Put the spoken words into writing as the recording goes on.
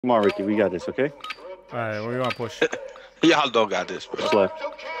Come on, Ricky. We got this, okay? Alright, where you want to push? Y'all don't got this, bro. Just left.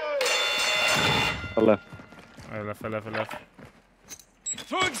 Left. Alright, left. Right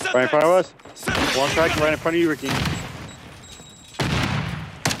in front of us. One crack right in front of you, Ricky.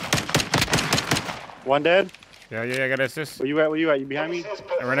 One dead. Yeah, I got assist. Where you at? You behind me?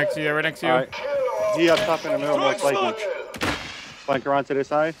 Right next to you. All right. He up top in the middle, most likely. Flank around to this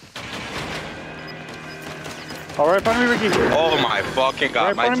side. All right, in front of me, Ricky. Oh my fucking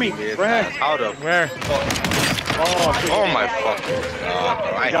god, my team is ass. How the Where? Oh my fucking god,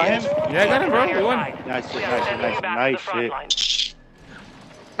 bro. I Got hate him? Yeah, I got him, bro. We won. Nice shit.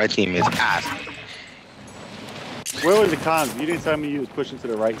 my team is ass. Where was the comms? You didn't tell me you was pushing to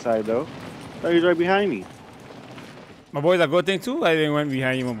the right side, though. No, he was right behind me. My boy's a good thing, too. I didn't went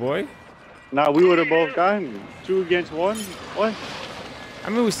behind you, my boy. Nah, we would have both got him. 2 against 1? What? I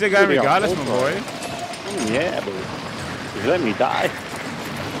mean, we still got him regardless, my boy. Yeah, but you let me die.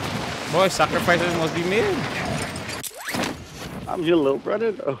 Boy, sacrifices must be made. I'm your little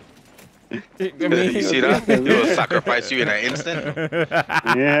brother, though. I mean, You see that? They will sacrifice you in an instant.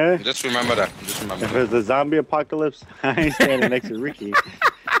 Yeah. Just remember that. Just remember If that. it's a zombie apocalypse, I ain't standing next to Ricky.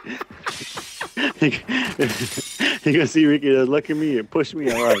 You gonna see Ricky just look at me and push me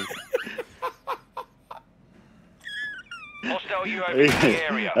and run. Hostile UAV in the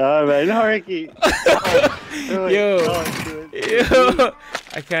area. Oh man, no Ricky. Yo,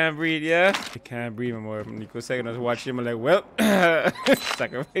 I can't breathe, yeah? I can't breathe anymore. Nico second, I was watching him, I'm like, well,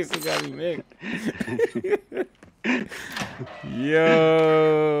 sacrifices gotta be made.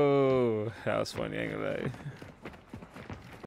 Yo, that was funny, I ain't gonna lie.